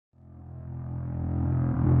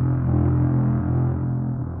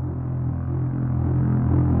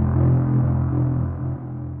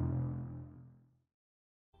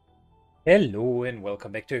Hello and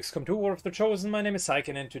welcome back to XCOM2 War of the Chosen. My name is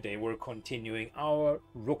Syken and today we're continuing our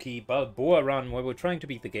rookie Balboa run where we're trying to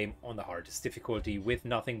beat the game on the hardest difficulty with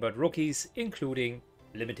nothing but rookies, including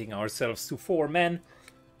limiting ourselves to 4 men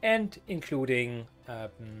and including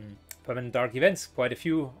permanent dark events. Quite a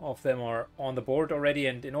few of them are on the board already,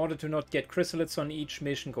 and in order to not get chrysalids on each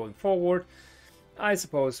mission going forward, I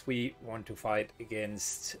suppose we want to fight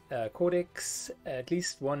against Codex, at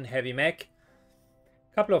least one heavy mech,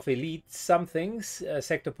 couple of elite somethings,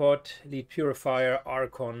 Sectopod, Elite Purifier,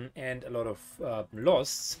 Archon, and a lot of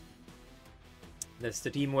Losts. That's the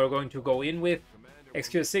team we're going to go in with.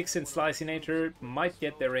 XCOM6 and Slicinator might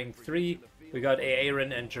get their rank 3. We got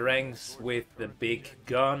Aaron and Jerangs with the big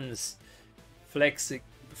guns,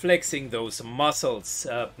 flexing those muscles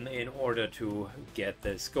in order to get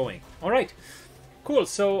this going. Alright, cool,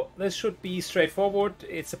 so this should be straightforward.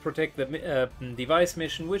 It's a protect the device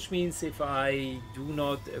mission, which means if I do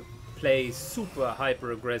not play super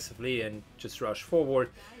hyper aggressively and just rush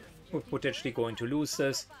forward, we're potentially going to lose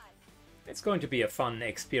this. It's going to be a fun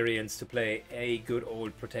experience to play a good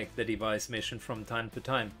old protect the device mission from time to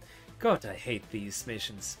time. God, I hate these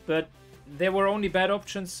missions, but there were only bad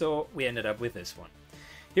options, so we ended up with this one.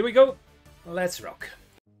 Here we go, let's rock.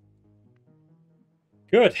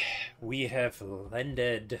 Good, we have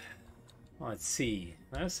landed. Let's see,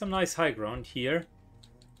 there's some nice high ground here.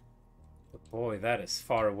 But boy, that is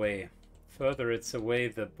far away. Further it's away,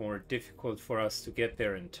 the more difficult for us to get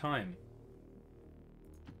there in time.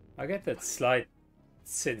 I get that slight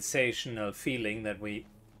sensational feeling that we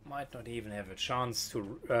might not even have a chance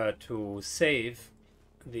to save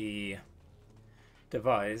the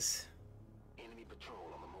device. Enemy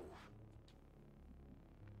patrol on the move.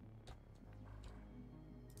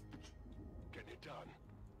 Get it done.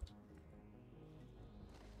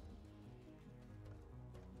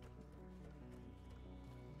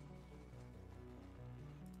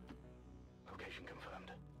 Location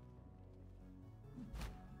confirmed.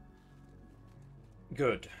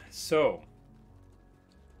 Good, so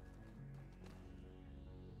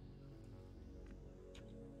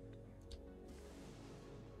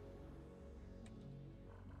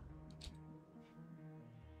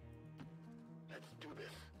Let's do this.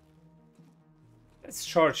 let's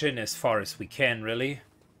charge in as far as we can, really.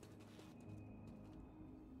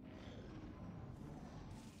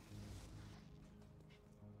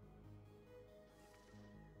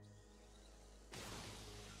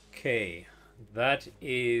 Okay, that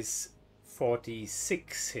is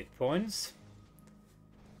 46 hit points.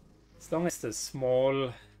 As long as the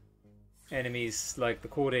small enemies like the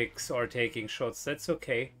Codex are taking shots, that's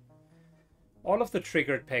okay. All of the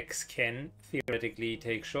triggered packs can theoretically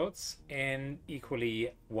take shots, and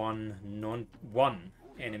equally one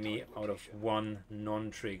enemy out of one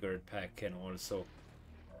non-triggered pack can also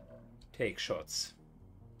take shots.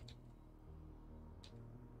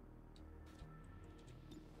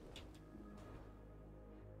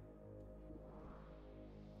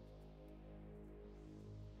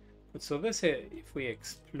 But so this here, if we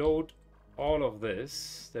explode all of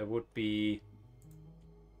this, there would be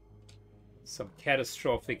some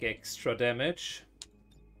catastrophic extra damage.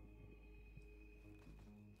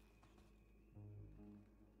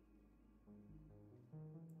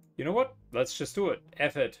 You know what? Let's just do it.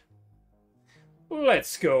 F it.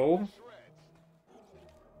 Let's go.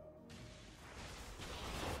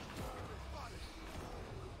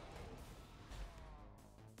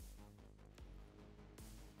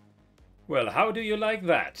 Well, how do you like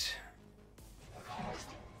that?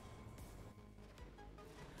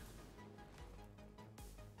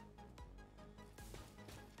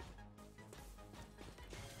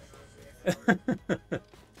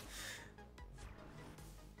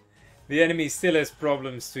 The enemy still has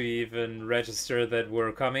problems to even register that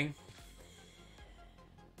we're coming.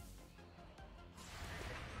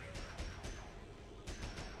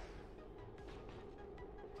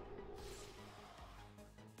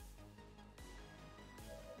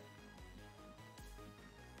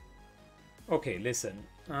 Okay, listen.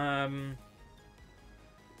 That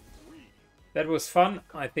was fun.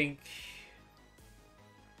 I think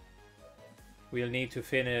we'll need to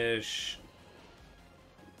finish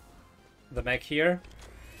the mech here.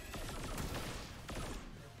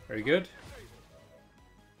 Very good.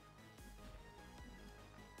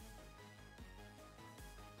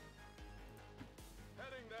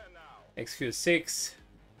 Heading there now. XCOM6.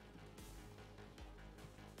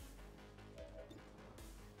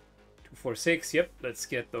 246. Yep, let's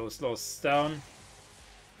get those losts down.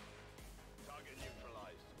 Target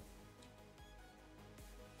neutralized.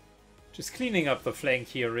 Just cleaning up the flank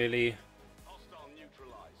here, really. Hostile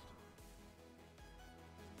neutralized.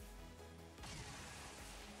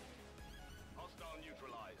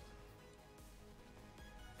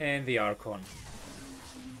 and the Archon.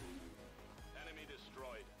 Enemy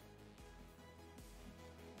destroyed.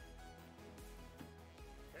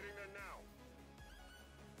 Heading there now.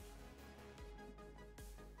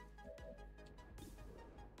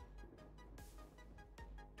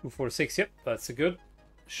 246, yep, that's a good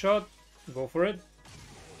shot. Go for it.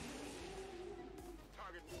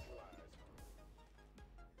 Target neutralized.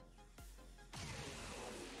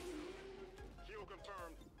 Kill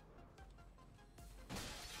confirmed.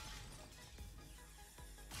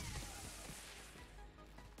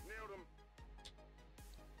 Nailed him.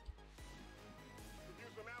 Could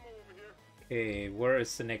use some ammo over here. Okay, where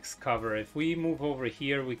is the next cover? If we move over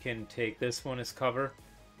here, we can take this one as cover,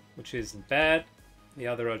 which isn't bad. The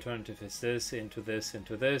other alternative is this, into this,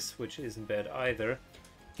 which isn't bad either.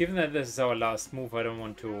 Given that this is our last move, I don't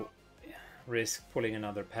want to risk pulling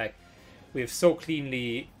another pack. We have so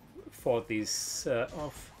cleanly fought these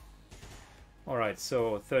off. Alright,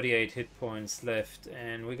 so 38 hit points left,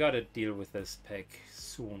 and we gotta deal with this pack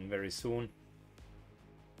soon, very soon.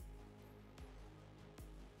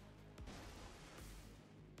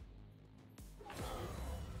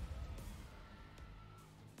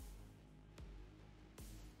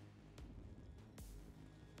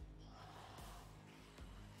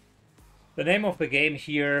 The name of the game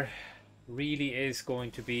here really is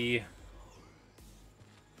going to be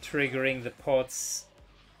triggering the pods,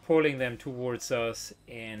 pulling them towards us,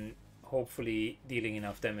 and hopefully dealing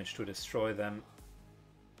enough damage to destroy them.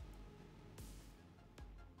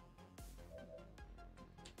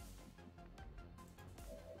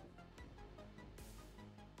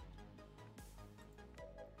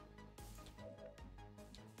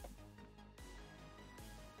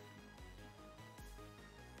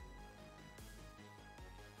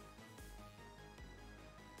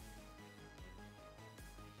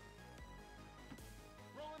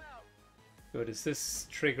 Rolling out. Good, is this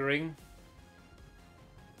triggering?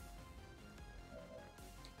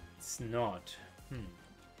 It's not.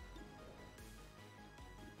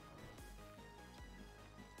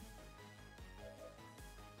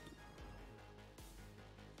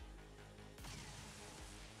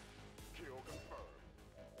 Kill confirmed.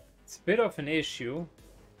 It's a bit of an issue.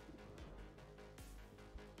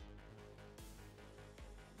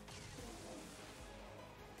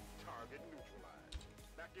 Target neutralized.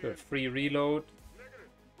 Back in. Good, free reload. Negative.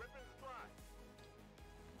 Weapons dry.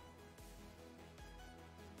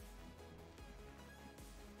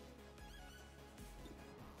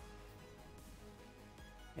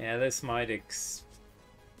 Yeah, this might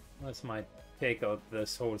take out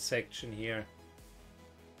this whole section here.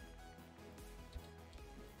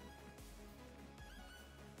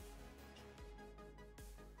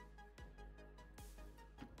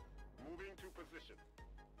 Moving to position.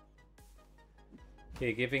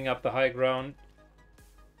 Okay, giving up the high ground.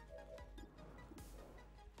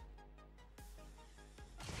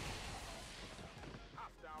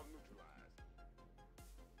 Hostile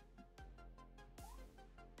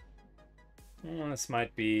neutralized. This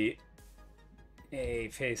might be a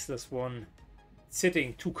faceless one.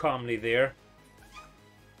 Sitting too calmly there.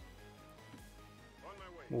 On my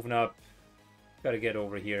way. Moving up. Gotta get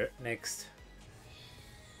over here next.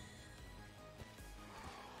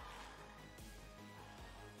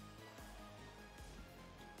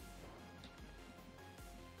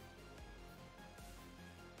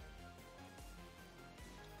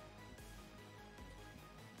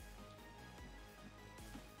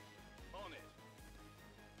 On it.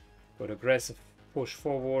 Good aggressive push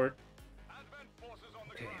forward. Advent forces on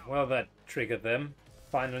the Okay, ground. well that triggered them.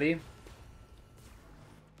 Finally.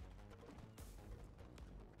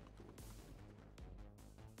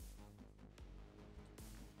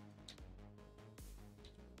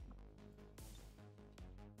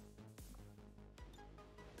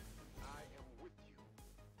 I am with you.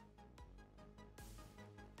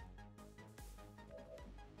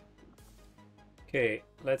 Okay,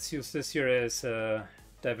 let's use this here as a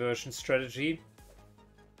diversion strategy.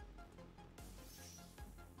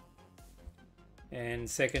 And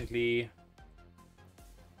secondly,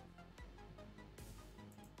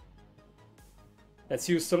 let's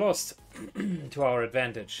use the lost to our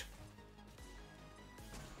advantage.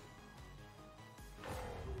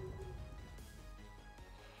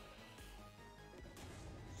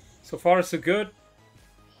 So far so good.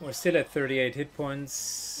 We're still at 38 hit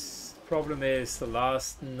points. Problem is the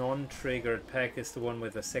last non-triggered pack is the one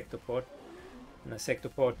with the sectopod. And the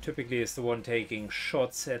sectopod typically is the one taking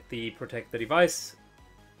shots at the protect the device.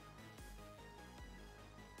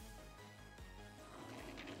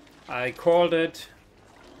 I called it.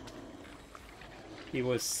 He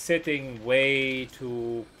was sitting way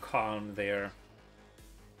too calm there.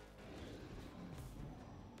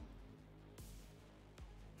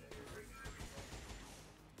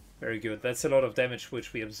 Very good. That's a lot of damage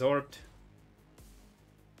which we absorbed.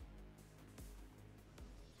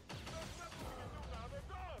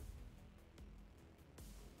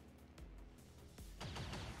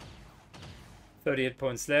 "38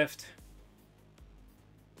 points left.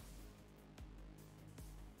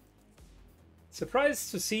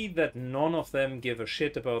 Surprised to see that none of them give a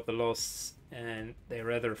shit about the loss and they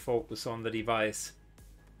rather focus on the device.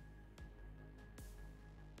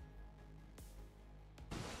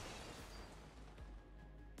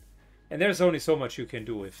 And there's only so much you can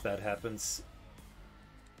do if that happens.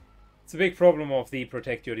 It's a big problem of the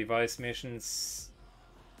protect your device missions.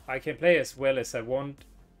 I can play as well as I want.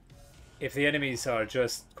 If the enemies are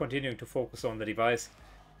just continuing to focus on the device,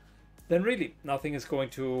 then really nothing is going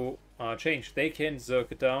to change. They can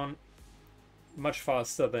zerk it down much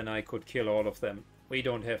faster than I could kill all of them. We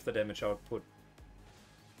don't have the damage output.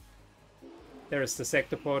 There is the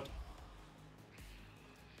sectopod.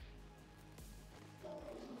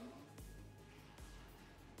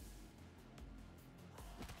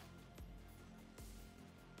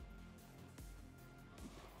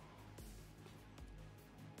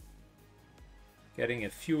 Getting a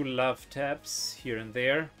few love taps here and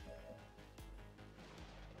there.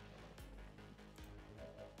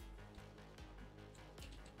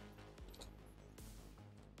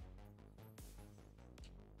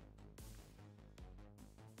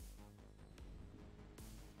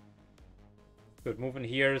 Good movement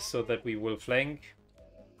here so that we will flank.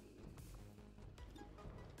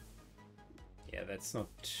 Yeah, that's not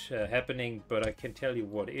happening, but I can tell you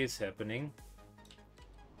what is happening.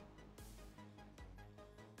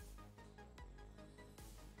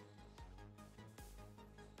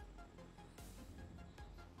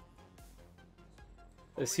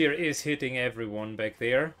 This here is hitting everyone back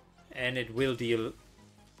there, and it will deal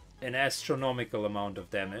an astronomical amount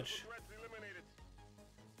of damage.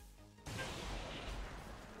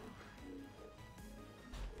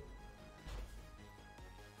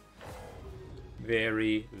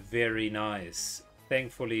 Very, very nice.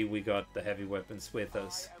 Thankfully, we got the heavy weapons with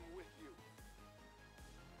us.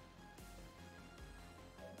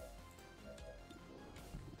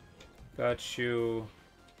 Got you.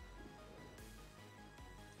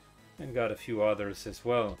 And got a few others as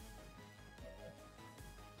well.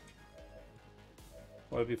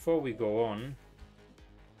 Well, before we go on,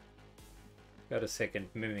 got a second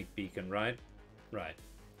mimic beacon, right? Right.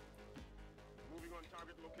 Moving on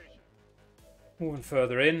target location. Moving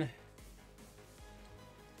further in.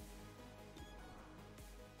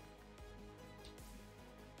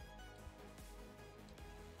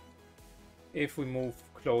 If we move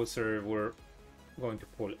closer, we're going to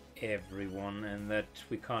pull everyone, and that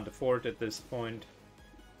we can't afford at this point.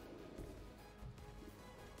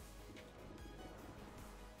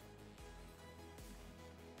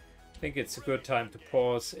 I think it's a good time to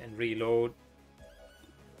pause and reload,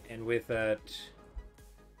 and with that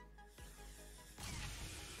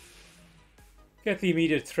get the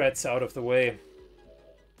immediate threats out of the way.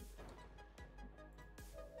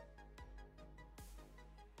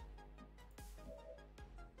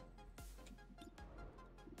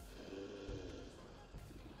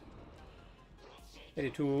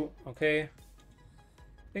 Okay. I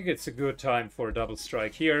think it's a good time for a double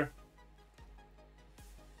strike here.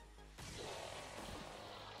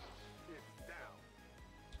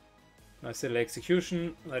 Nice little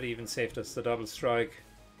execution. That even saved us the double strike.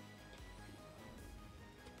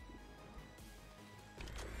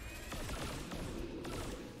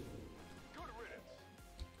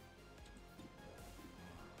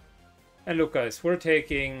 And look, guys, we're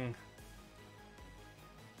taking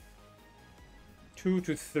 2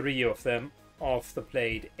 to 3 of them off the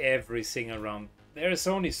plate every single round. There's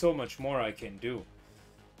only so much more I can do.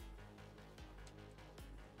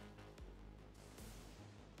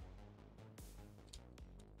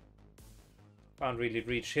 Can't really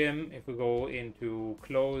reach him. If we go into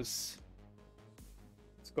close,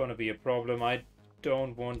 it's gonna be a problem. I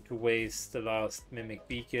don't want to waste the last mimic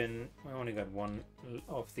beacon. I only got one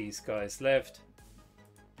of these guys left.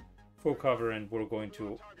 Full cover, and we're going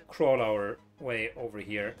to crawl our way over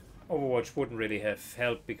here. Overwatch wouldn't really have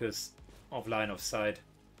helped because of line of sight.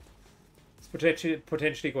 It's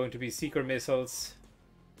potentially going to be seeker missiles.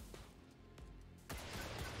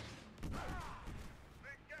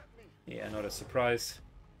 Yeah, not a surprise.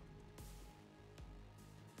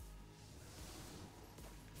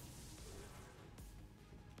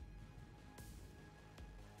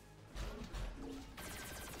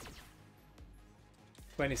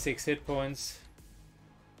 "26 hit points.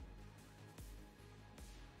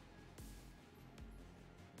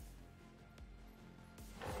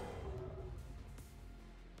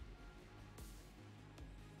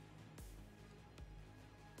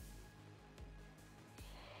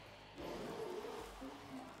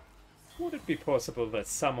 Would it be possible that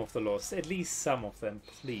some of the lost, at least some of them,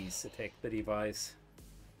 please attack the device?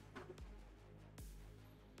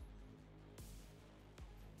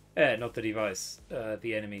 Not the device,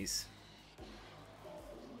 the enemies.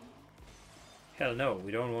 Hell no,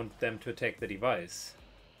 we don't want them to attack the device.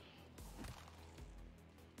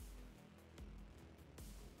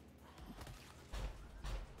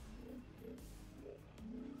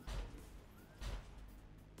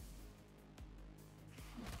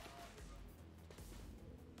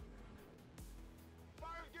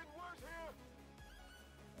 Fire's getting worse here.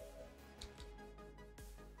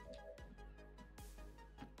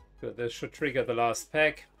 Good, this should trigger the last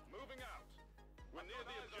pack. Moving out. We're near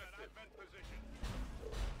the objective. Vent position.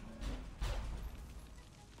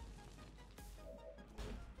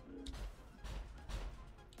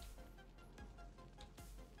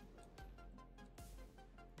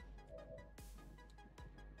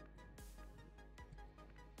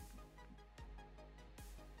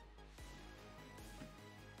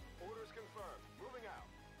 Orders confirmed. Moving out.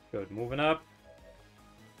 Good, moving up.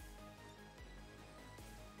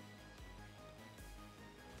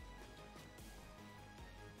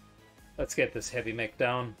 Let's get this heavy mech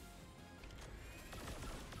down.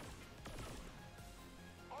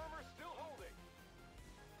 Armor still holding.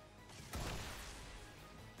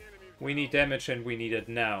 Enemies We need damage and we need it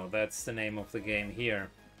now. That's the name of the game here.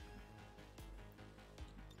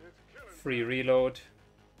 It's killing. Free reload.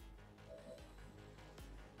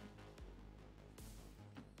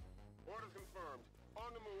 Orders confirmed.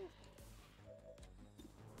 On the move.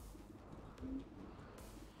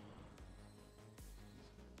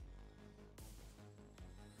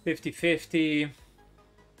 50-50.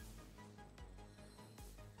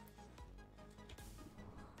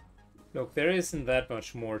 Look, there isn't that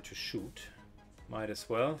much more to shoot. Might as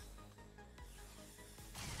well.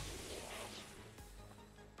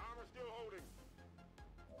 Armor still holding.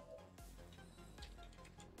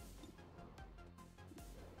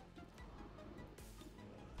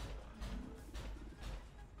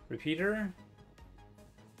 Repeater.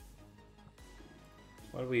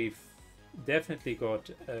 Well, we've definitely got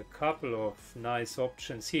a couple of nice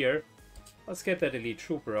options here. Let's get that elite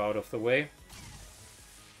trooper out of the way.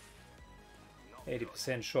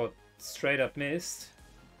 80% shot straight up missed.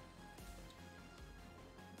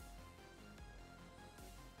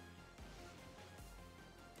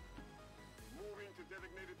 Moving to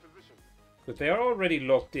designated position. Good, they are already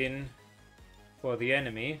locked in for the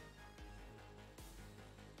enemy.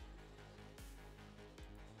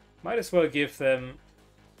 Might as well give them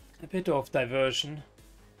a bit of diversion.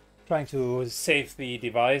 Trying to save the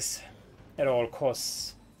device at all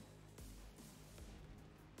costs.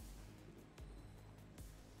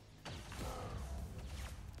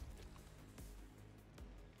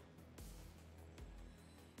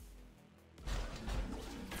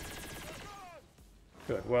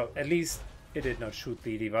 Good, well, at least it did not shoot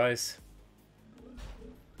the device.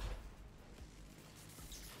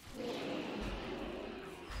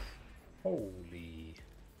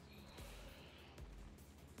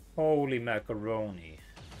 Holy macaroni.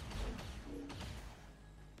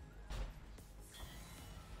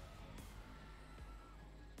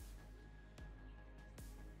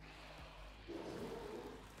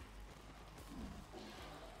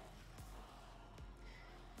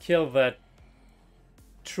 Kill that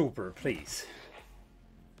trooper, please.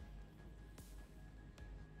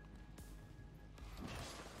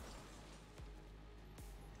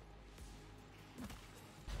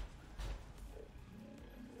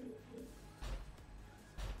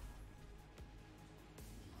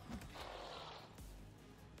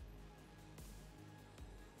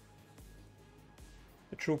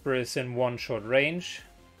 The trooper is in one-shot range.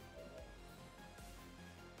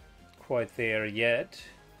 Quite there yet.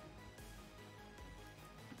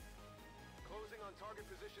 Closing on target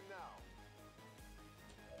position now.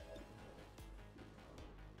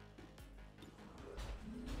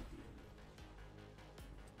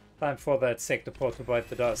 Time for that sector pod to bite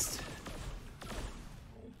the dust.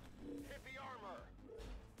 Hit the armor.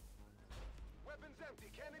 Weapons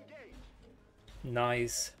empty. Can't engage.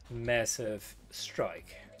 Nice, massive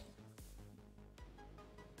strike.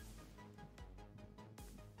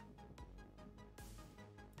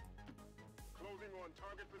 Closing on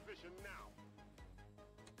target position now.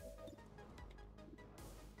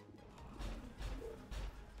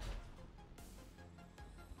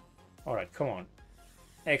 Alright, come on.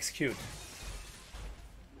 Execute.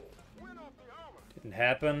 Win off the armor. Didn't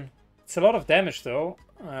happen. It's a lot of damage though.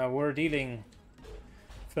 We're dealing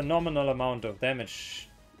phenomenal amount of damage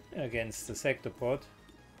against the sector pod.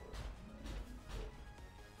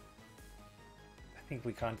 think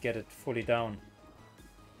we can't get it fully down.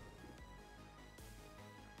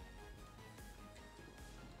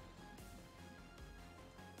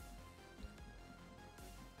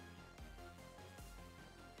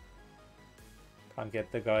 Can't get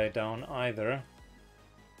the guy down either.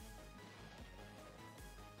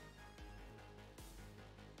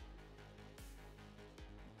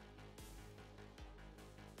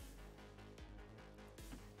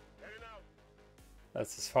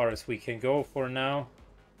 That's as far as we can go for now.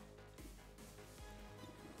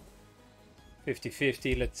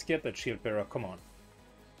 50-50, let's get that shield bearer, come on.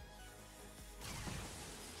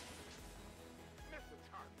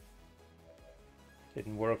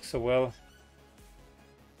 Didn't work so well.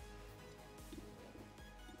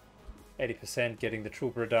 80% getting the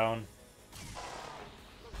trooper down.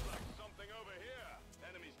 Looks like something over here.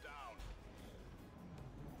 Enemies down.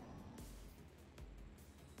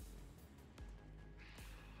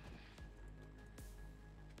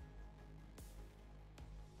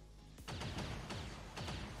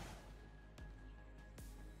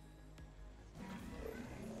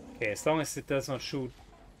 Okay, as long as it does not shoot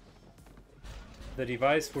the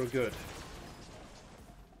device, we're good.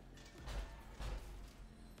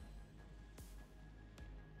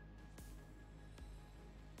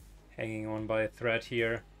 Hanging on by a thread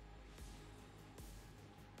here.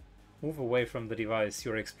 Move away from the device,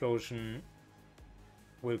 your explosion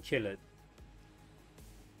will kill it.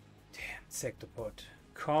 Damn, Sectopod.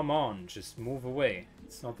 Come on, just move away.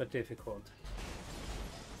 It's not that difficult.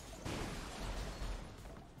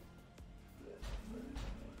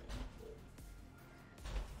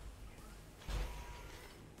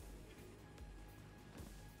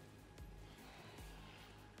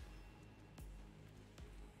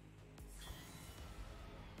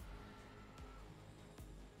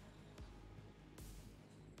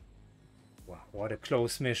 Wow, what a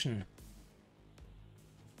close mission.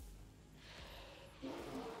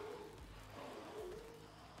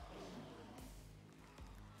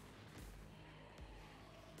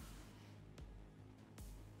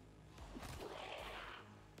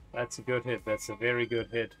 That's a good hit. That's a very good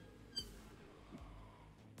hit.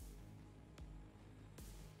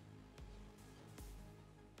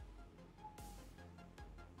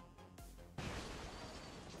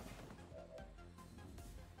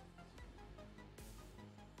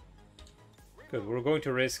 Good, we're going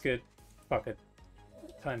to risk it. Fuck it.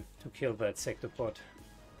 Time to kill that Sectopod.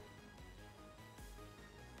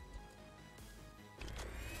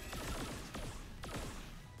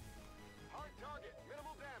 Hard target.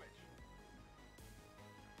 Minimal damage.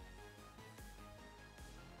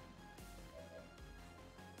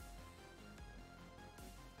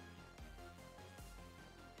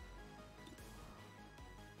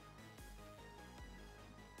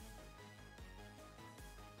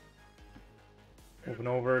 Moving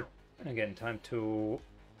over. Again, time to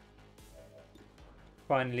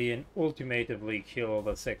finally and ultimately kill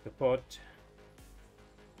the Sectopod.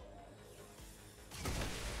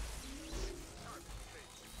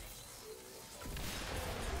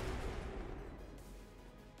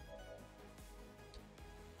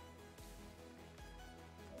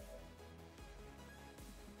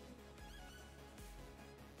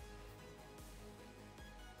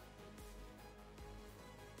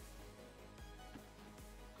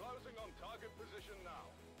 Closing on target position now.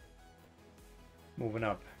 Moving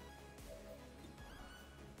up.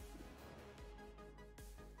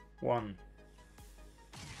 1.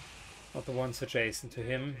 Not the ones adjacent to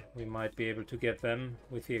him. We might be able to get them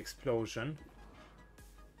with the explosion.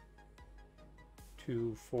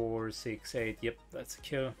 2, 4, 6, 8. Yep, that's a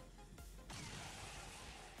kill.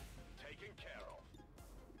 Taken care of.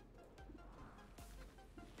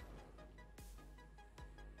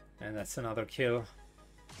 And that's another kill.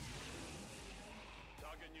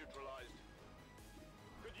 Target neutralized.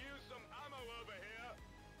 Could use some ammo over here.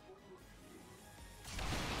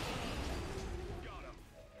 Got him.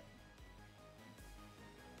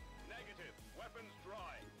 Negative. Weapons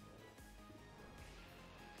dry.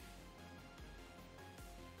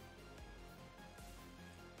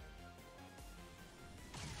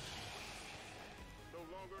 No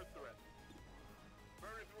longer a threat.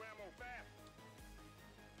 Burning through ammo fast.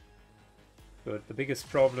 Good. The biggest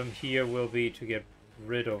problem here will be to get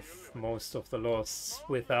rid of most of the losts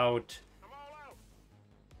without I'm all out.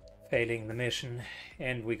 failing the mission.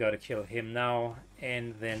 And we gotta kill him now,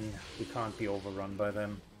 and then we can't be overrun by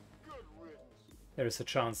them. Good riddance. There's a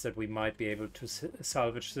chance that we might be able to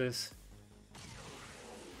salvage this.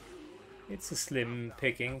 It's a slim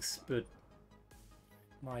pickings, but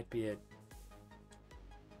might be it.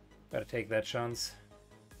 Gotta take that chance.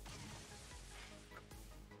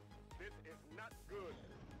 This is not good.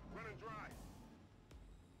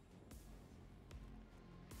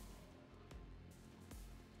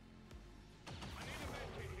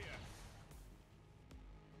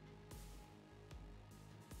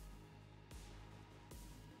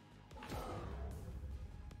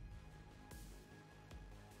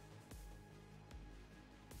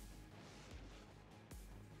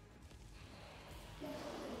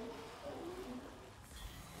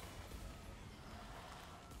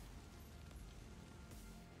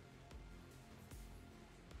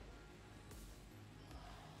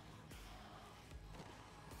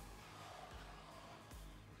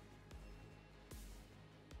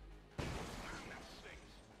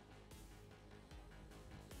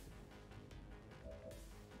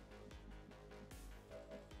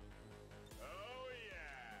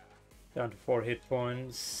 Down to 4 hit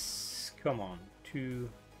points. Come on. 2,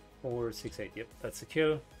 4, 6, 8. Yep, that's a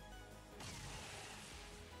kill.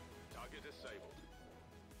 Target disabled.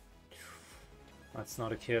 That's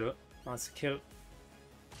not a kill. That's a kill.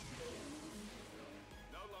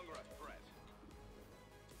 No longer a threat.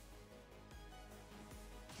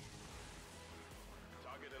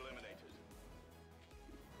 Target eliminated.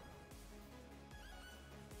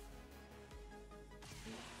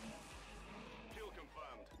 Kill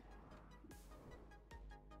confirmed.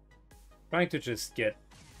 Trying to just get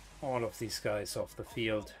all of these guys off the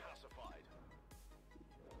field. Pacified.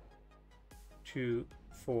 2,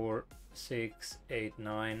 4, 6, 8,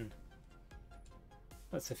 9.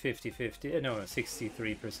 That's a 50-50. No, a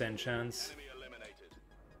 63% chance. Enemy eliminated.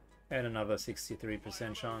 And another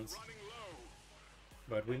 63% chance. Running low.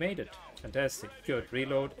 But we made it. Fantastic. Good.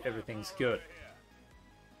 Reload. Everything's good.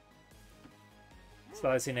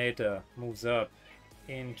 Slicinator moves up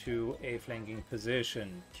into a flanking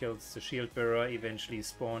position. Kills the shield bearer, eventually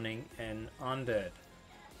spawning an undead.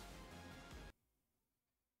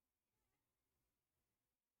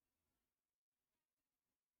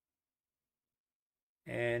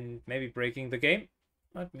 And maybe breaking the game.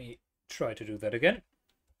 Let me try to do that again.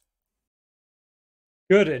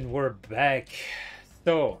 Good, and we're back.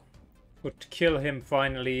 So, could kill him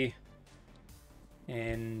finally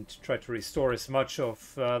and try to restore as much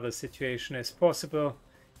of the situation as possible.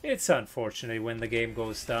 It's unfortunate when the game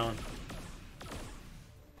goes down.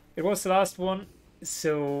 It was the last one,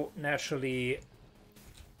 so naturally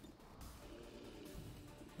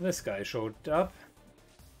this guy showed up.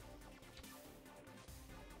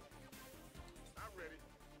 I'm ready.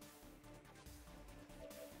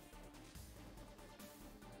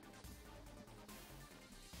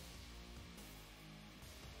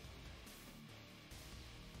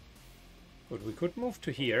 But we could move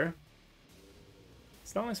to here.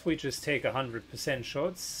 As long as we just take 100%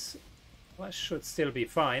 shots, that should still be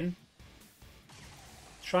fine.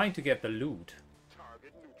 Trying to get the loot.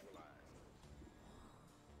 Target neutralized.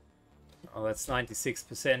 Oh, that's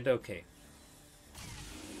 96%. Okay.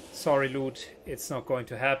 Sorry, loot. It's not going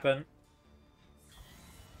to happen.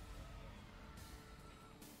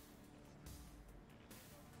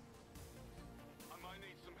 I might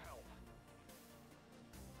need some help.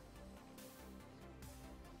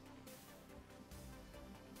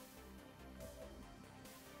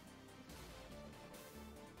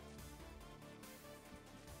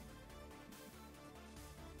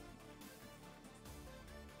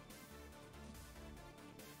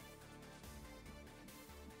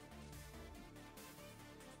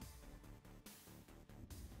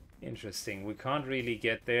 Interesting. We can't really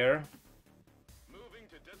get there. Moving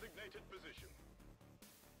to designated position.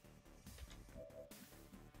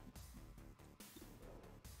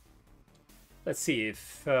 Let's see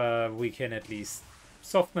if we can at least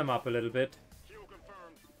soften them up a little bit. Kill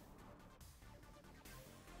confirmed.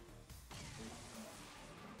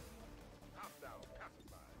 Hostile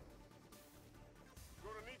pacified.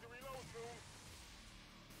 Gonna need to reload soon.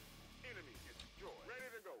 Enemy is destroyed. Ready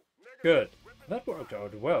to go. Negative. Good. Weapon That worked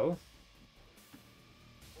fired. out well.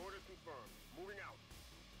 Orders confirmed. Moving out.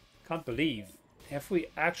 Can't believe. Have we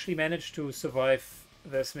actually managed to survive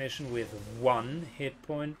this mission with 1 hit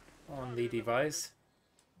point on the device?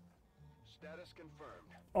 Status confirmed.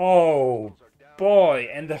 Oh boy,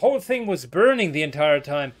 and the whole thing was burning the entire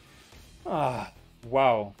time. Ah,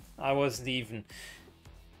 wow. I wasn't even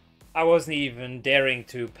daring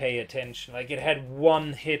to pay attention. Like, it had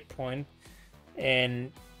 1 hit point,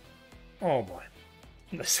 and oh boy.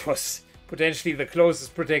 This was potentially the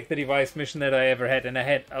closest protect the device mission that I ever had, and I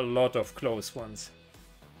had a lot of close ones.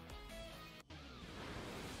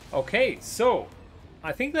 Okay, so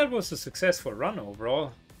I think that was a successful run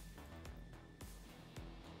overall.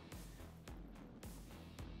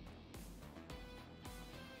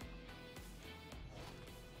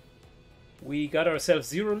 We got ourselves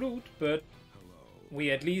 0 loot, but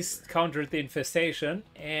we at least countered the infestation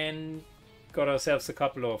and got ourselves a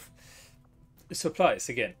couple of supplies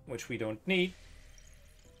again, which we don't need.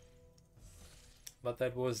 But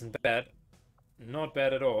that wasn't bad. Not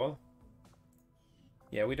bad at all.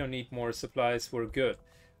 Yeah, we don't need more supplies. We're good.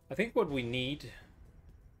 I think what we need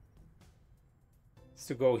is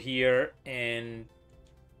to go here and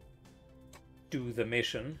do the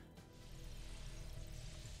mission.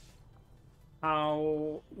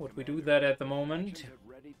 How would we do that at the moment?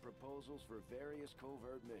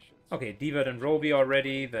 Okay, Divat and Roby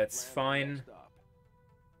already. That's fine.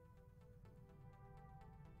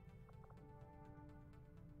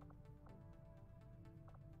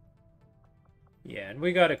 Yeah, and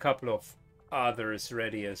we got a couple of others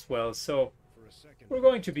ready as well. So we're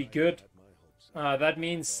going to be good. That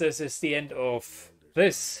means this is the end of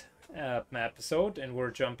this episode, and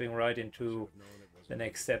we're jumping right into the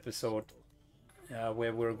next episode,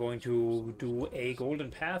 where we're going to do a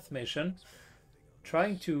Golden Path mission,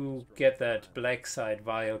 trying to get that Black Site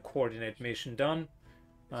Vial coordinate mission done.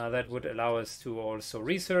 That would allow us to also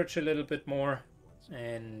research a little bit more,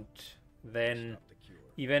 and then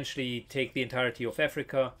eventually take the entirety of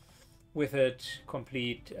Africa with it,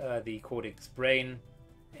 complete the Codex Brain,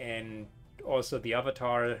 and also the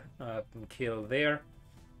Avatar kill there.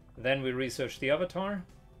 Then we research the Avatar,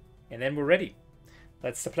 and then we're ready.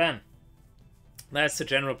 That's the plan. That's the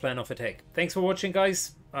general plan of attack. Thanks for watching,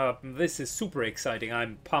 guys. This is super exciting.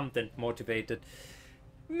 I'm pumped and motivated.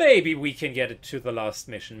 Maybe we can get it to the last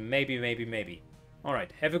mission. Maybe.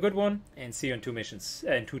 Alright, have a good one, and see you in 2 missions.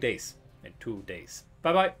 In 2 days. In 2 days.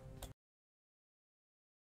 Bye-bye.